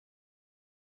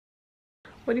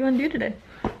What do you want to do today?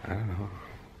 I don't know.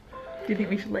 Do you think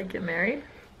we should like get married?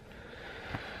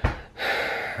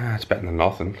 It's better than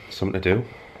nothing. Something to do.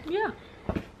 Yeah.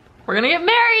 We're gonna get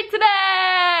married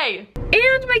today!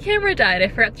 And my camera died, I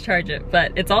forgot to charge it,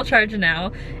 but it's all charged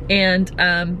now. And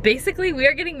basically we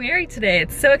are getting married today.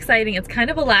 It's so exciting. It's kind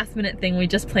of a last minute thing. We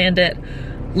just planned it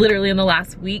literally in the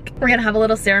last week. We're gonna have a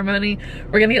little ceremony.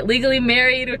 We're gonna get legally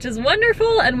married, which is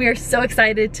wonderful. And we are so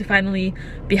excited to finally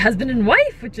be husband and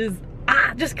wife, which is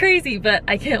just crazy, but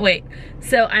I can't wait.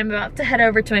 So I'm about to head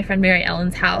over to my friend Mary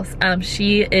Ellen's house.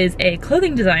 She is a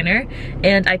clothing designer,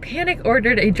 and I panic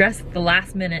ordered a dress at the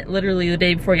last minute, literally the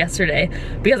day before yesterday,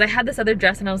 because I had this other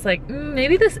dress and I was like,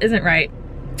 maybe this isn't right.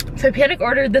 So I panic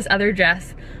ordered this other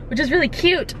dress, which is really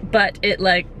cute, but it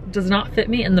like does not fit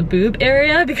me in the boob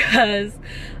area because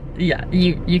yeah,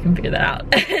 you can figure that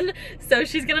out. And so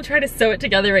she's gonna try to sew it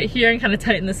together right here and kind of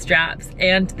tighten the straps.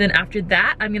 And then after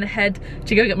that, I'm gonna head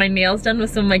to go get my nails done with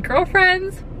some of my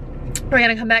girlfriends. We're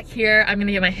gonna come back here. I'm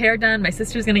gonna get my hair done. My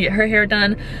sister's gonna get her hair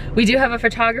done. We do have a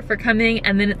photographer coming,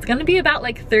 and then it's gonna be about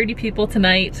like 30 people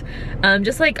tonight.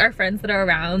 Just like our friends that are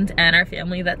around and our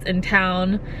family that's in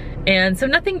town. And so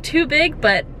nothing too big,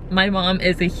 but my mom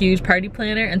is a huge party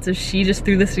planner, and so she just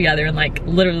threw this together in like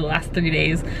literally the last 3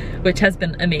 days, which has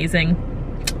been amazing.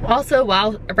 Also,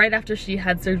 right after she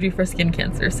had surgery for skin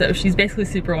cancer, so she's basically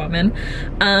Superwoman.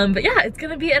 But yeah, it's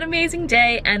gonna be an amazing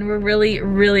day, and we're really,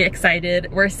 really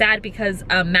excited. We're sad because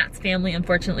Matt's family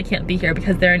unfortunately can't be here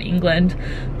because they're in England,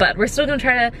 but we're still gonna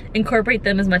try to incorporate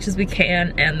them as much as we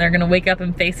can, and they're gonna wake up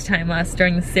and FaceTime us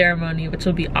during the ceremony, which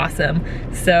will be awesome.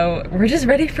 So we're just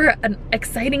ready for an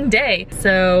exciting day.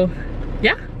 So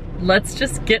yeah, let's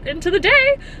just get into the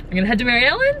day. I'm gonna head to Mary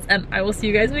Ellen's, and I will see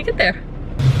you guys when we get there.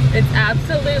 It's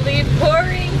absolutely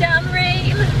pouring down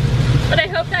rain, but I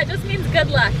hope that just means good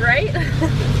luck, right?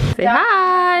 Say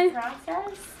hi!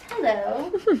 Process.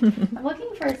 Hello. I'm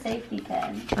looking for a safety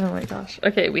pin. Oh my gosh.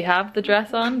 Okay, we have the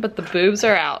dress on, but the boobs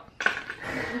are out.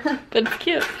 But it's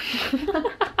cute.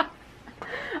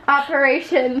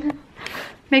 Operation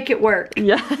make it work.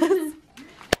 Yes.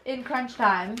 In crunch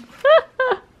time.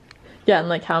 Yeah, in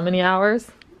like how many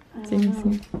hours?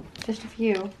 Just a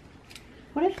few.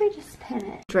 What if we just pin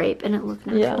it? Drape and it look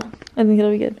natural. Yeah, I think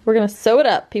it'll be good. We're gonna sew it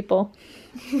up, people.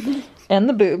 And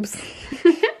the boobs.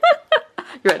 You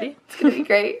ready? It's gonna be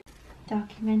great.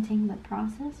 Documenting the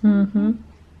process. Mm-hmm.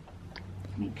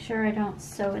 Make sure I don't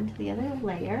sew into the other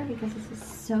layer because this is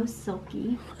so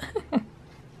silky.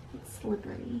 It's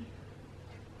slippery.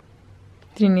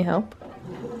 Do you need help?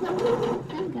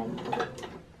 I'm good.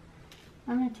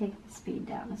 I'm gonna take the speed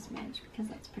down a smidge because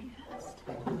that's pretty fast.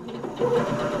 There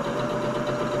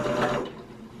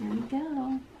we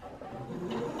go.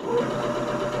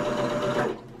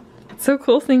 It's so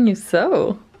cool seeing you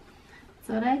sew.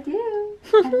 That's what I do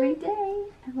every day.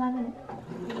 I love it.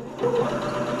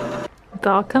 It's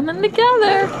all coming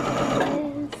together.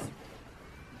 It is.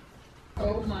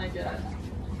 Oh my god.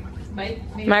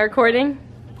 Am I recording?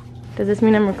 Does this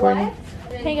mean I'm recording? What?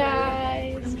 Hey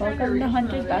guys, welcome to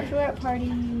Hunter's bachelorette party.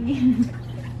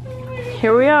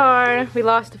 Here we are. We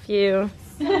lost a few.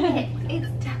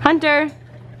 It's Hunter,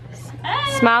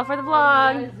 smile for the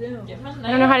vlog.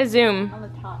 I don't know how to zoom. on the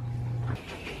top.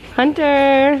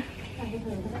 Hunter,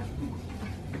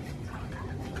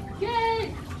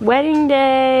 Yay! wedding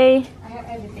day, I have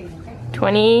everything.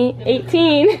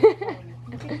 2018.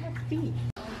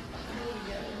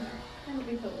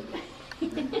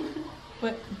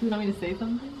 What? Do you want me to say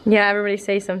something? Yeah, everybody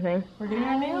say something. We're getting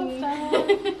our nails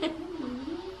done.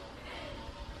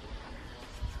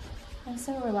 I'm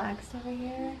so relaxed over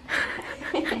here.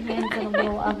 My hands in a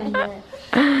little oven mitt.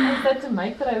 I said to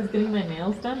Mike that I was getting my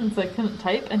nails done, and so I couldn't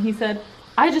type, and he said,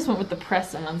 I just went with the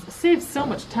press-ons. It saves so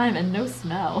much time and no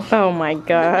smell. Oh my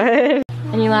god.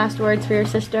 Any last words for your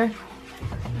sister?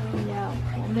 Oh yeah,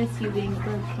 I'll miss you being a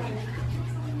Bergdorf.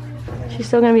 She's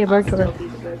still gonna be a I'll Bergdorf. still be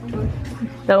the Bergdorf.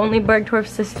 The only Bergdorf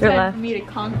sister Time left. for me to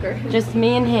conquer. Just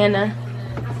me and Hannah.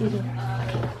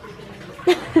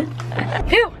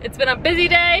 Phew, it's been a busy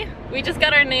day. We just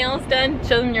got our nails done.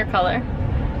 Show them your color.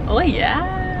 Oh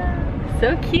yeah,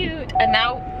 so cute. And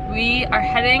now we are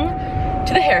heading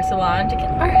to the hair salon to get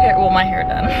our hair, well, my hair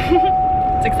done.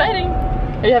 It's exciting.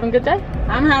 Are you having a good day?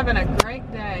 I'm having a great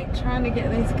day trying to get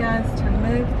these guys to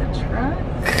move the truck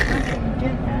so I can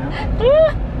get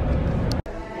out.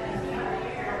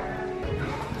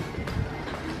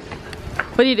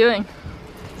 What are you doing?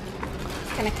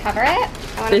 Just gonna cover it.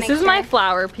 This is my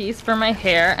flower piece for my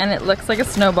hair, and it looks like a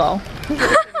snowball. We're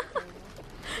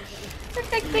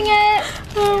fixing it.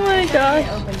 Oh my gosh.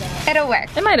 It'll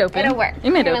work. It might open. It'll work.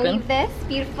 It might We're gonna open. leave this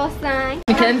beautiful sign.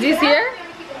 Mackenzie's here.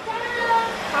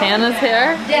 Hannah's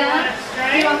hair. Dylan,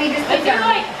 do you want me to sit down?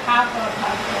 like half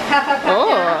of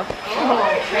Oh.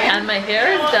 And my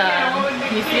hair is done.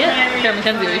 Can you see it? Here,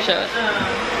 Mackenzie, we show it.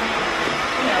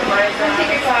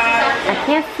 I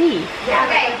can't see.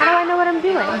 Okay. How do I know what I'm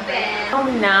doing? Oh,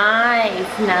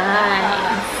 nice,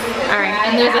 nice. All right.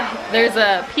 And there's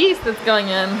a piece that's going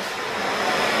in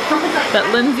that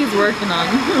Lindsay's working on.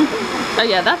 Oh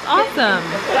yeah, that's awesome.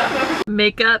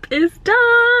 Makeup is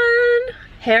done.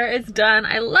 Hair is done.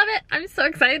 I love it. I'm so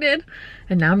excited.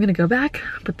 And now I'm gonna go back,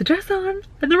 put the dress on,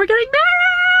 and then we're getting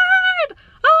married!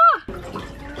 Ah!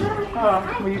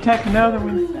 Oh, well, you take another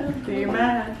one. So you're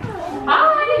mad.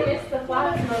 Hi! Missed the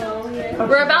flash.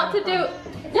 We're about to do,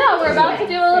 we're about to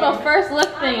do a little first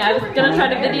look thing. I was gonna try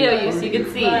to video you so you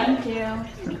can see. Thank you.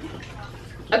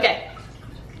 Okay.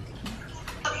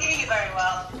 I don't hear you very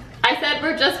well. I said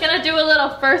we're just gonna do a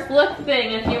little first look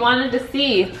thing if you wanted to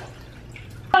see.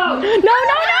 No, no, no,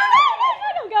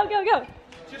 no, go, go, go.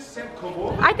 Just said come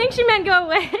over. I think she meant go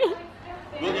away.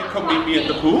 Will you come meet me at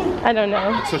the pool? I don't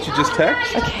know. That's what you just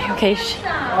text? Okay, okay.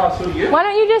 Oh, so you? Why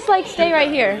don't you just like stay right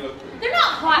here? They're not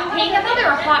hot pink. I thought they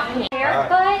were hot pink.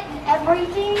 Haircut,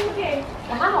 everything.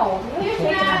 Wow.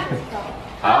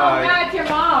 Hi. It's your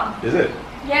mom. Is it?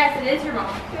 Yes, it is your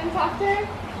mom. You want to talk to her?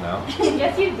 No.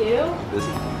 Yes, you do. Is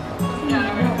it?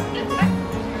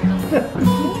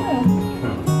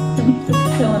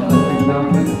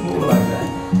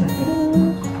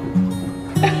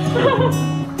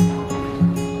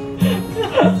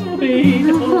 Sweet.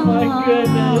 Oh my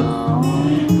goodness. How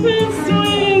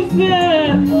sweet is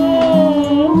that?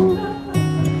 Oh.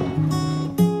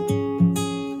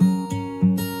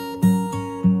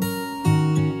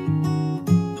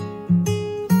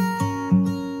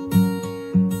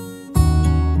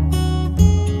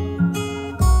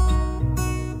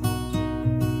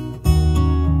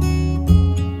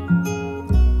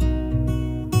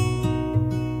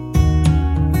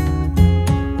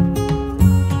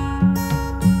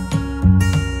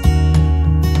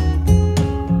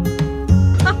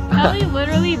 Ellie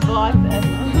literally bought this.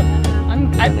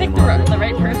 I picked the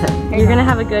right person. You're gonna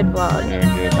have a good vlog.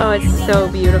 Yeah, Oh, it's so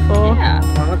beautiful. Yeah.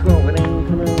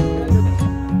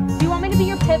 Do you want me to be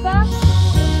your Pippa?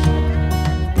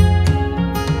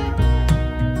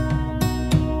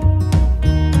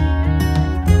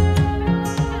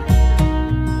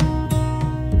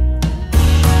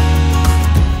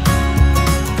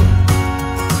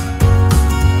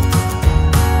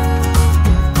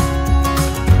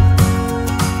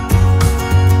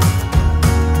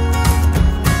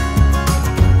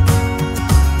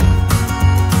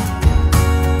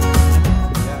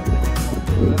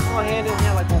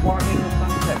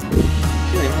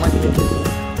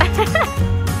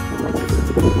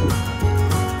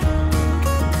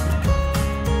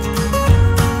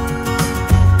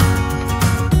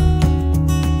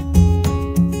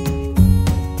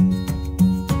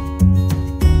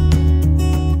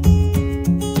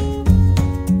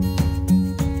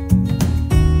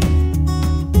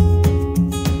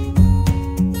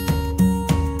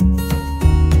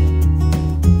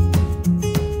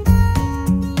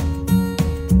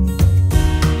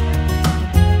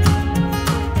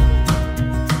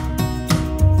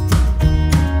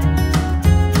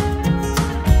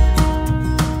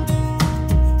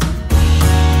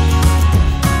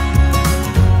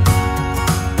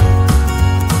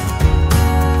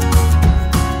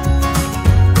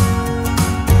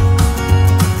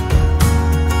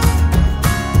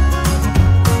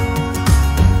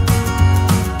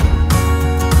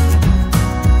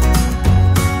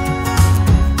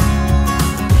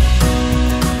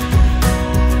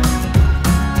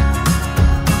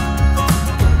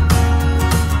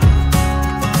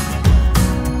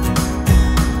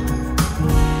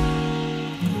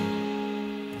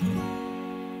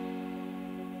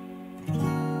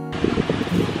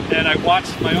 And I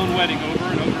watched my own wedding over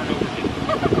and over and over again.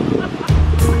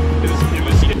 It was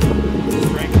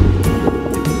strength.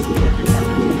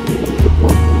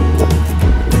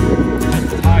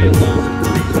 High and low.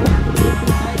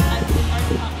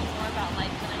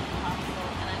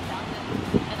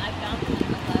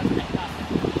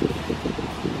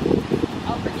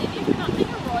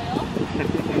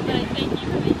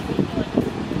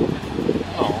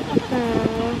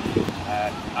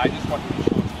 I just want to show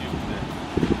to you that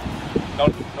not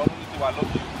only do I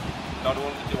love you, not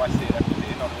only do I say it every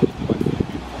day, not only do I feel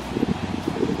beautiful,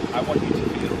 I want you to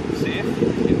feel safe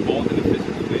in more than a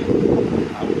physical way.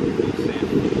 I want you to feel safe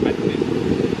mentally.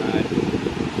 And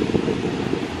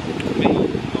for me,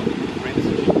 the greatest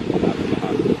achievement I've ever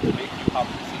had, to make you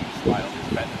happy to see you smile is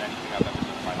better than anything I've ever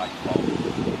done in my life. From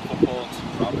football to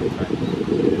traveling friends,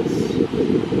 it's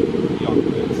beyond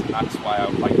words. that's why I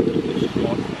would like to keep this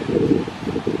short and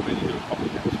really do it properly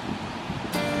next week.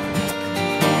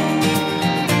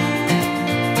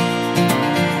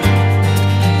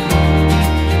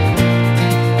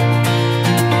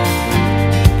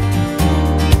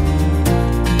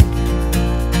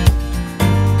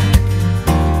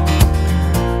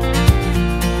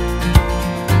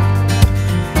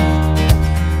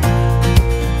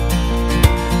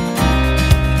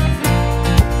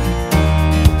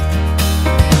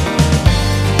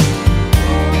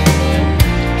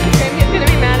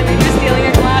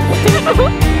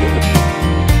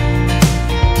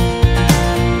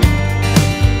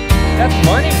 That's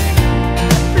money.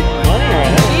 Money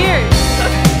right now. Cheers.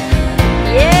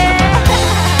 Yeah.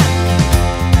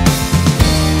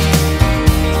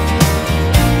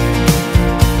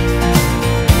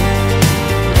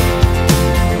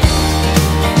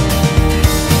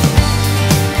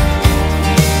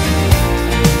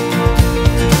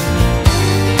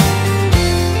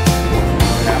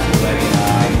 After the wedding,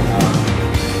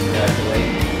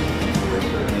 congratulate. We're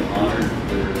certainly honored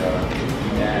for you,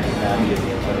 Dad, and Abby at the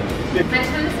wedding. I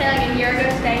just wanted to say, like, a year ago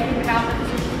today, think about the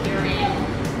position you're in.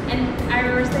 And I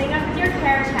remember sitting up at your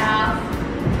carriage house,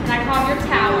 and I called your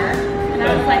tower, and I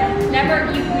was like, never,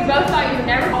 we both thought you would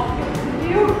never call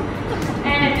you.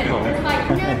 And it's like,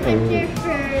 I've known Hunter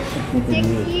for 6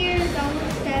 years,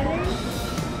 almost 7.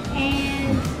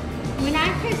 And when I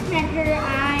first met her,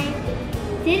 I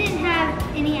didn't have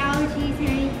any allergies or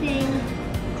anything.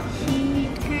 She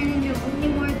turned into only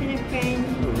more than a friend.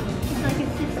 She's like a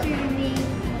sister to me.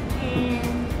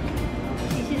 And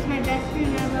she's just my best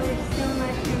friend. I love her so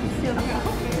much, and I'm so proud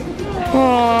of her.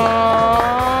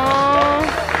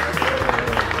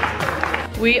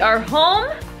 Aww. We are home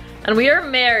and we are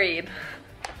married.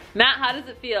 Matt, how does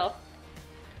it feel?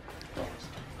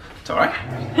 It's alright.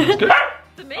 It's good.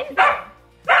 It's amazing. So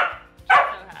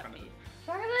happy.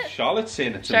 Charlotte? Charlotte's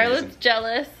saying it's Charlotte's amazing.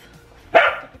 jealous.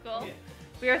 Typical.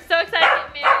 We are so excited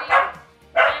to get married.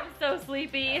 I'm so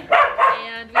sleepy.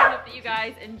 And we hope that you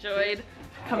guys enjoyed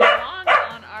coming along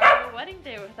on our wedding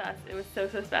day with us. It was so,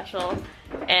 so special.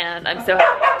 And I'm so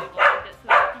happy that we vlogged it so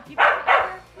that we can keep it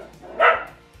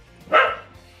forever.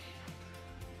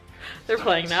 They're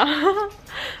playing now.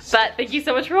 But thank you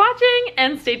so much for watching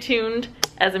and stay tuned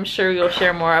as I'm sure you'll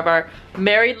share more of our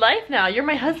married life now. You're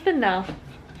my husband now.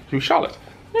 Who's Charlotte?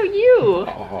 No, you.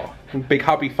 Oh, big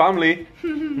happy family.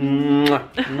 Mwah.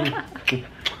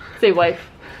 Say wife.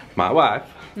 My wife.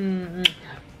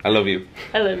 I love you.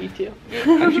 I love you too.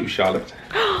 And you, Charlotte.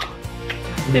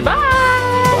 Say bye.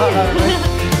 Bye.